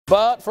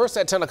But first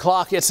at 10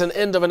 o'clock, it's an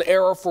end of an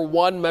era for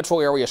one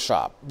metro area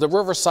shop. The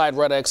Riverside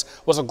Red X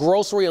was a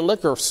grocery and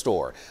liquor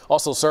store,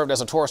 also served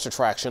as a tourist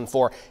attraction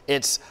for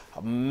its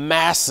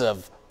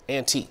massive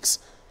antiques.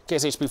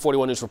 KSHP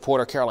 41 News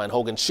reporter Caroline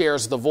Hogan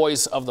shares the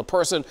voice of the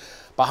person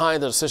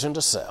behind the decision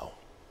to sell.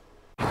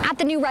 At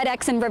the new Red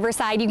X in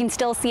Riverside, you can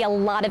still see a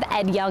lot of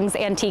Ed Young's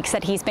antiques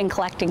that he's been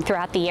collecting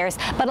throughout the years.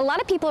 But a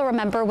lot of people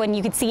remember when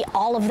you could see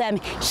all of them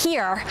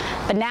here,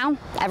 but now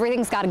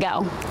everything's got to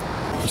go.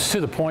 It's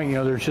to the point,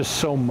 there's just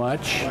so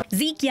much.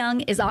 Zeke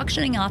Young is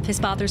auctioning off his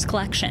father's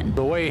collection.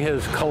 The way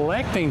his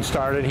collecting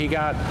started, he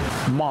got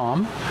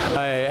Mom an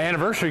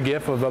anniversary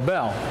gift of a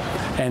bell,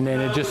 and then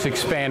it just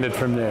expanded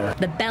from there.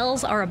 The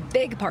bells are a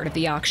big part of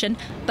the auction,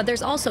 but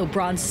there's also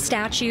bronze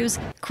statues,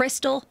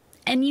 crystal,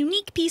 and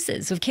unique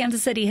pieces of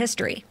Kansas City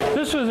history.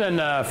 This was in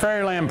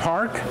Fairyland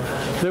Park.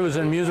 There was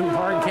an amusement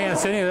park in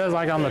Kansas City. That was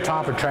like on the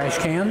top of trash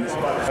cans.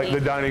 Like the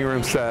dining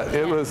room set.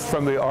 It was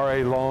from the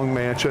R.A. Long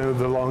mansion of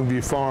the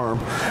Longview Farm.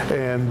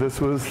 And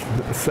this was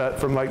set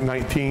from like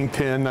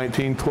 1910,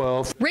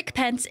 1912. Rick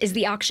Pence is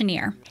the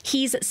auctioneer.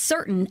 He's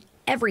certain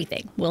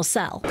everything will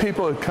sell.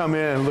 People had come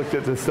in and looked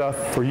at this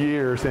stuff for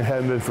years and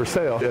hadn't been for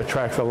sale. It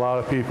attracts a lot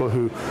of people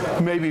who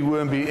maybe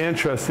wouldn't be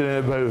interested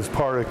in it, but it was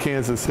part of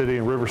Kansas City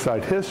and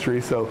Riverside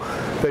history, so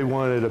they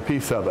wanted a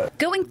piece of it.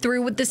 Going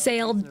through with the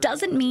sale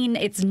doesn't mean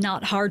it's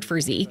not hard for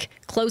Zeke,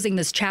 closing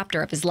this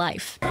chapter of his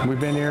life. We've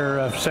been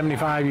here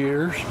 75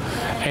 years,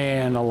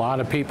 and a lot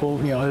of people,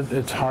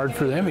 it's hard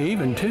for them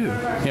even too,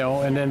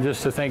 and then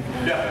just to think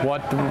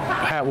what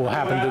will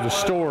happen to the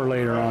store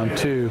later on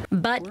too.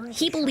 But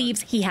he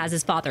believes he has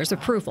his father's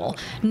approval,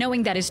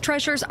 knowing that his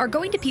treasures are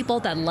going to people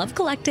that love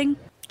collecting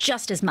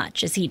just as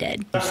much as he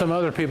did. Some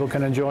other people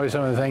can enjoy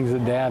some of the things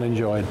that Dad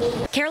enjoyed.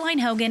 Caroline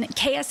Hogan,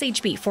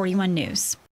 KSHP 41 News.